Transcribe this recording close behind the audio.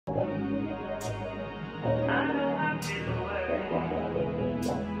Hey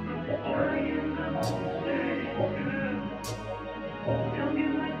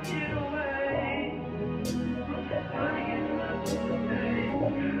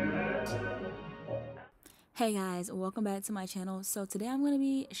guys, welcome back to my channel. So today I'm going to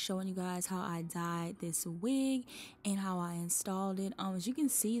be showing you guys how I dyed this wig and how I installed it. As you can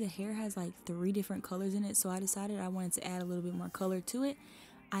see, the hair has like 3 different colors in it, so I decided I wanted to add a little bit more color to it.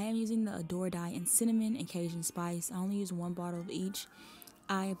 I am using the Adore dye in cinnamon and Cajun spice. I only use 1 bottle of each.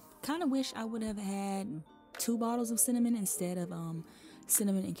 I kind of wish I would have had 2 bottles of cinnamon instead of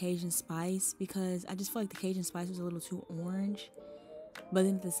cinnamon and Cajun spice, because I just feel like the Cajun spice was a little too orange, but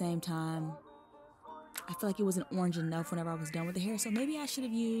then at the same time I feel like it wasn't orange enough whenever I was done with the hair. So maybe I should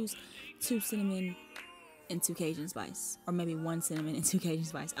have used 2 cinnamon and 2 Cajun spice, or maybe 1 cinnamon and 2 Cajun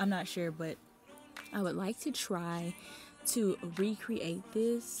spice. I'm not sure, but I would like to try to recreate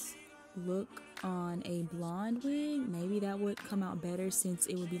this look on a blonde wig. Maybe that would come out better, since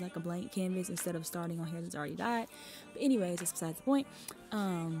it would be like a blank canvas instead of starting on hair that's already dyed. But anyways, that's besides the point.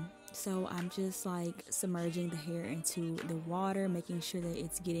 So I'm just like submerging the hair into the water, making sure that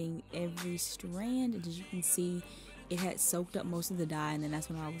it's getting every strand. And as you can see, it had soaked up most of the dye, and then that's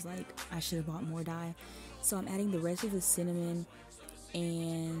when I was like, I should have bought more dye. So I'm adding the rest of the cinnamon,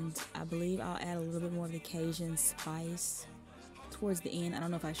 and I believe I'll add a little bit more of the Cajun spice towards the end. I don't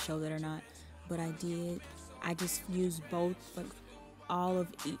know if I showed that or not, but I did. I just used both, like all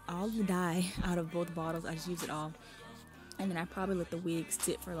of the dye out of both bottles. I just used it all. And then I probably let the wig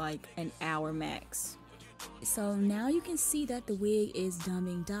sit for like an hour max. So now you can see that the wig is done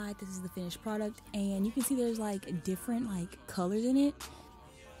being dyed. This is the finished product, and you can see there's like different like colors in it.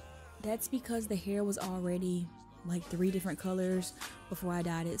 That's because the hair was already like 3 different colors before I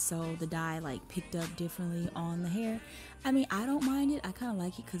dyed it, so the dye like picked up differently on the hair. I mean, I don't mind it. I kind of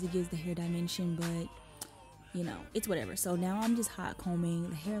like it because it gives the hair dimension, but you know, it's whatever. So now I'm just hot combing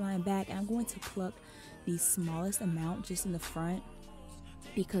the hairline back, and I'm going to pluck the smallest amount just in the front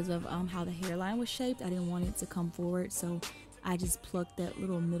because of how the hairline was shaped. I didn't want it to come forward, so I just plucked that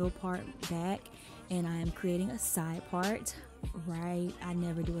little middle part back, and I am creating a side part. Right, I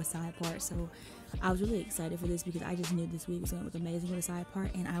never do a side part, so I was really excited for this because I just knew this wig was gonna look amazing with a side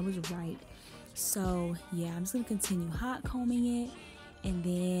part, and I was right. So yeah, I'm just gonna continue hot combing it, and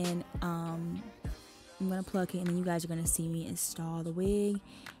then I'm gonna pluck it, and then you guys are gonna see me install the wig,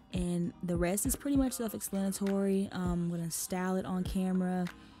 and the rest is pretty much self-explanatory. I'm gonna style it on camera,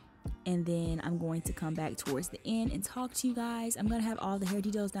 and then I'm going to come back towards the end and talk to you guys. I'm gonna have all the hair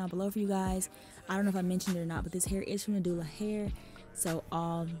details down below for you guys. I don't know if I mentioned it or not, but this hair is from Nadula hair, so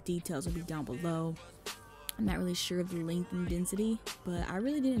all details will be down below. I'm not really sure of the length and density, but I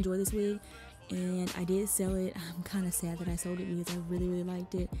really did enjoy this wig, and I did sell it. I'm kind of sad that I sold it because I really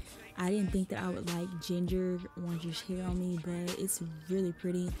liked it. I didn't think that I would like ginger orangish hair on me, but it's really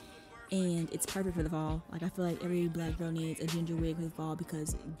pretty, and it's perfect for the fall. Like, I feel like every black girl needs a ginger wig for the fall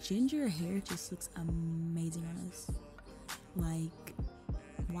because ginger hair just looks amazing on us. Like,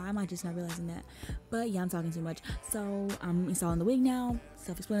 why am I just not realizing that? But yeah, I'm talking too much. So I'm installing the wig now.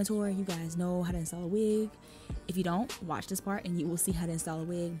 Self-explanatory. You guys know how to install a wig. If you don't, watch this part and you will see how to install a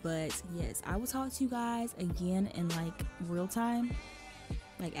wig. But yes, I will talk to you guys again in like real time,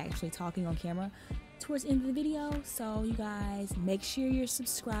 like actually talking on camera towards the end of the video. So you guys, make sure you're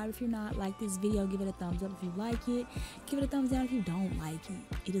subscribed. If you're not, like this video, give it a thumbs up if you like it, give it a thumbs down if you don't like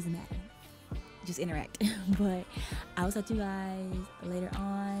it. It doesn't matter, just interact. But I will talk to you guys later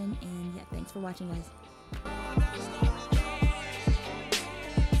on, and yeah, thanks for watching, guys.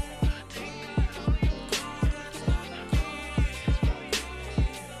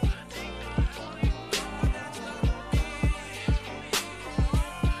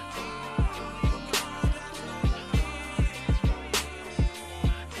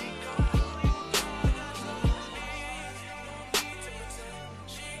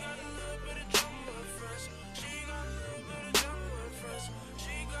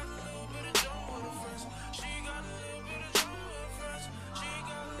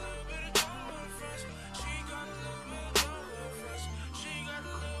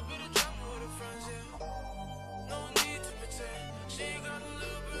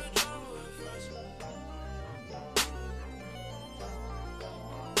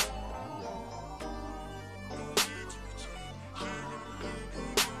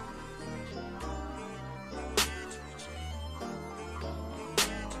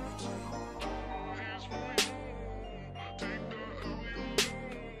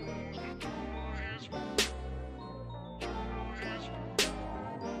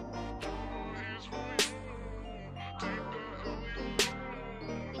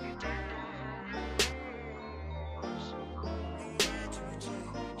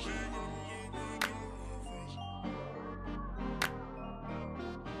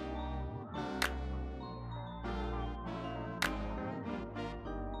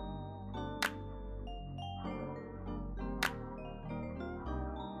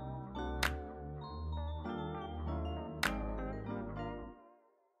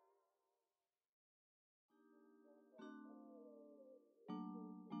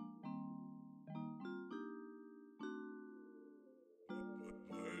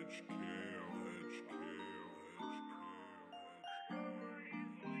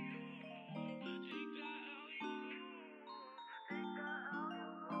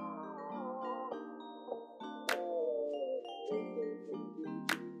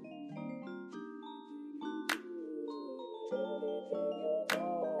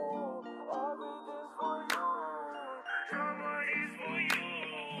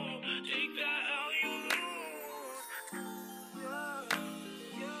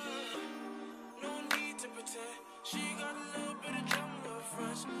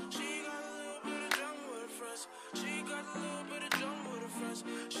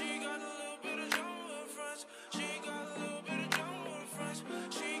 friends. She got a little bit of drama with her friends. She got a little bit of drama with her friends.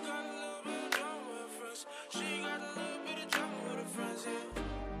 She got a little bit of drama with her friends. She got a little bit of drama with her friends, yeah.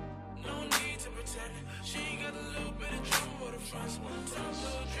 No need to pretend. She got a little bit of drama with her friends. Top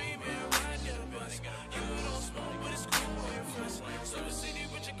little dream, yeah, right there, best. You don't smoke, but it's cool with your friends. So the city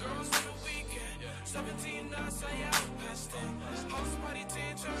with your girls on the weekend. 17 nights, I out past 10. House party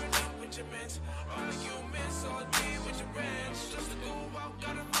 10, turn up with your mans. Arguments all day with your friends. Just to go out,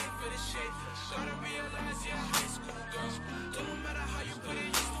 gotta wait for this shit. Gotta realize you're a high school girl. Don't matter how you put it,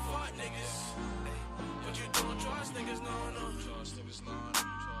 used to fuck niggas. But you don't trust niggas, no, no. Trust niggas, no, no.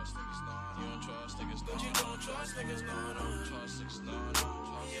 Trust niggas, no. You don't trust niggas, no. But you don't trust niggas, no, no. Trust niggas, no, no.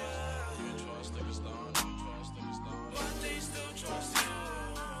 Yeah. You don't trust niggas, no, no. Trust niggas, no. But they still trust you.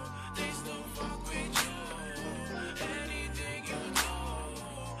 They still fuck with you. Anything you do,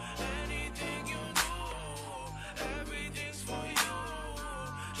 anything you do, everything's for you.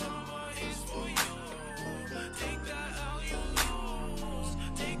 Drama is for you. Take that L you lose.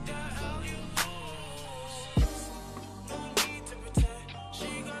 Take that L you lose. No need to pretend. She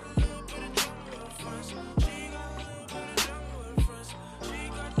got a little bit of drama with her friends. She got a little bit of drama with her friends. She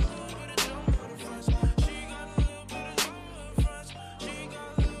got a little bit of drama with her friends. She got a little bit of drama with her friends. She got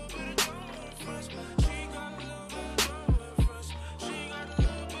a little bit of drama with her friends. She got a little bit of drama with her friends. She got a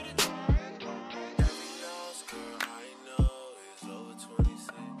little bit of drama. Every lost girl I know is over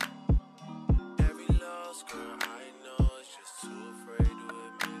 26. Every lost girl I know is just too afraid to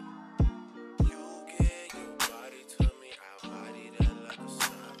admit. You get your body to me, I body that like a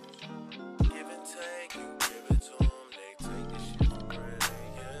savage. Give and take, you give it to them, they take this shit for granted,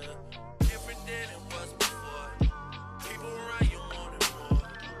 yeah. Different than it was before. People right, you want it more.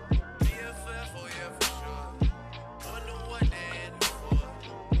 BFF, oh yeah, for sure. Wonder what they in it for.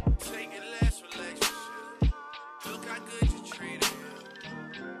 Take it last relationship. Look how good you treated him.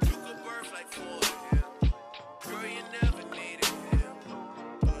 You could birth like 4 of him. Girl, you never needed him.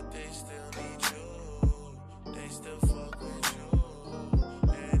 But they still need you. They still fuck with you.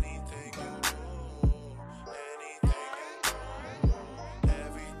 Anything you do, anything you do,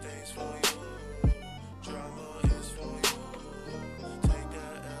 everything's for you. Drama is for you. Take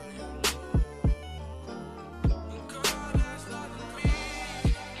that L you lose. Girl, that's not me.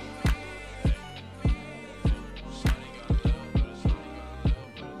 Shawty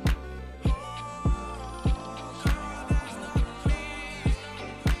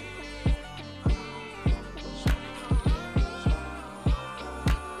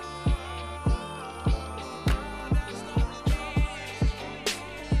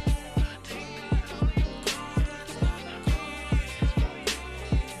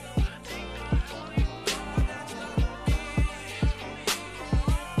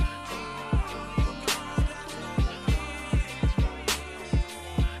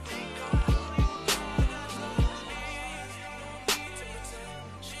got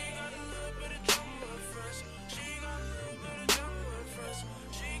a little bit of, shawty got a little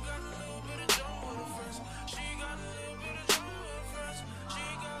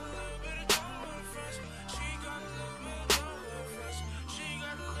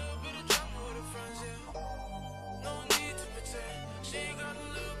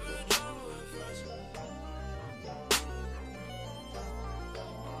bit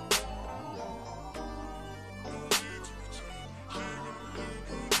of. Girl, that's not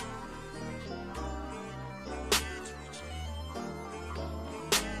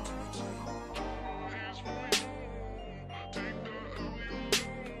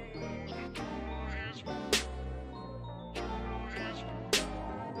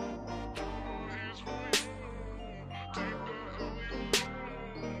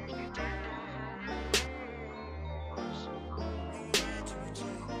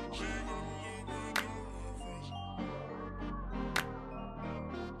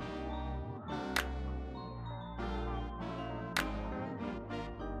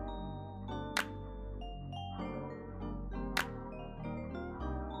me.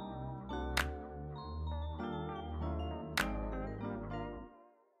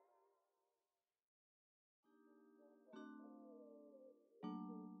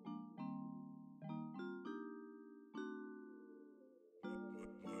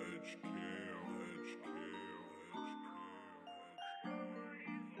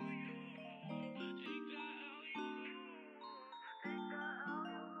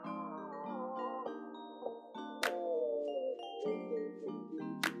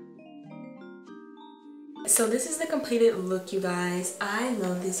 So this is the completed look, you guys. I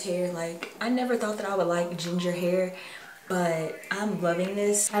love this hair. Like, I never thought that I would like ginger hair, but I'm loving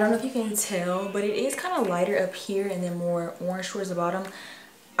this. I don't know if you can tell, but it is kind of lighter up here and then more orange towards the bottom.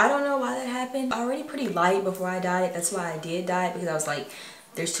 I don't know why that happened. Already pretty light before I dyed it. That's why I did dye it, because I was like,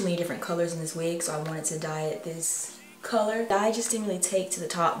 there's too many different colors in this wig, so I wanted to dye it this color. Dye just didn't really take to the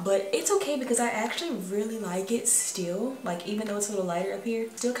top, but it's okay because I actually really like it still. Like, even though it's a little lighter up here,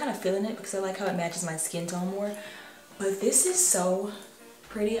 still kind of feeling it because I like how it matches my skin tone more. But this is so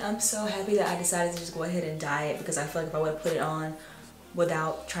pretty. I'm so happy that I decided to just go ahead and dye it, because I feel like if I would have put it on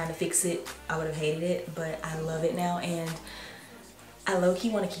without trying to fix it, I would have hated it. But I love it now, and I low-key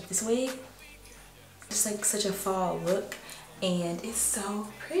want to keep this wig. Just like such a fall look, and it's so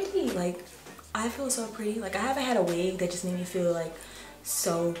pretty. Like, I feel so pretty. Like, I haven't had a wig that just made me feel like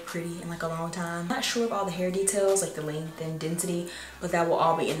so pretty in like a long time. I'm not sure of all the hair details, like the length and density, but that will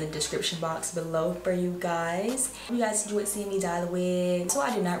all be in the description box below for you guys. You guys enjoyed seeing me dye the wig. So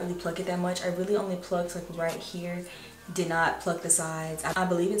I did not really pluck it that much. I really only plucked like right here. Did not pluck the sides. I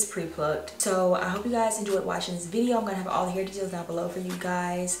believe it's pre-plucked. So I hope you guys enjoyed watching this video. I'm gonna have all the hair details down below for you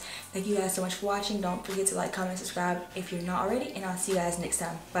guys. Thank you guys so much for watching. Don't forget to like, comment, subscribe if you're not already, and I'll see you guys next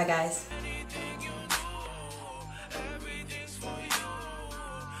time. Bye guys.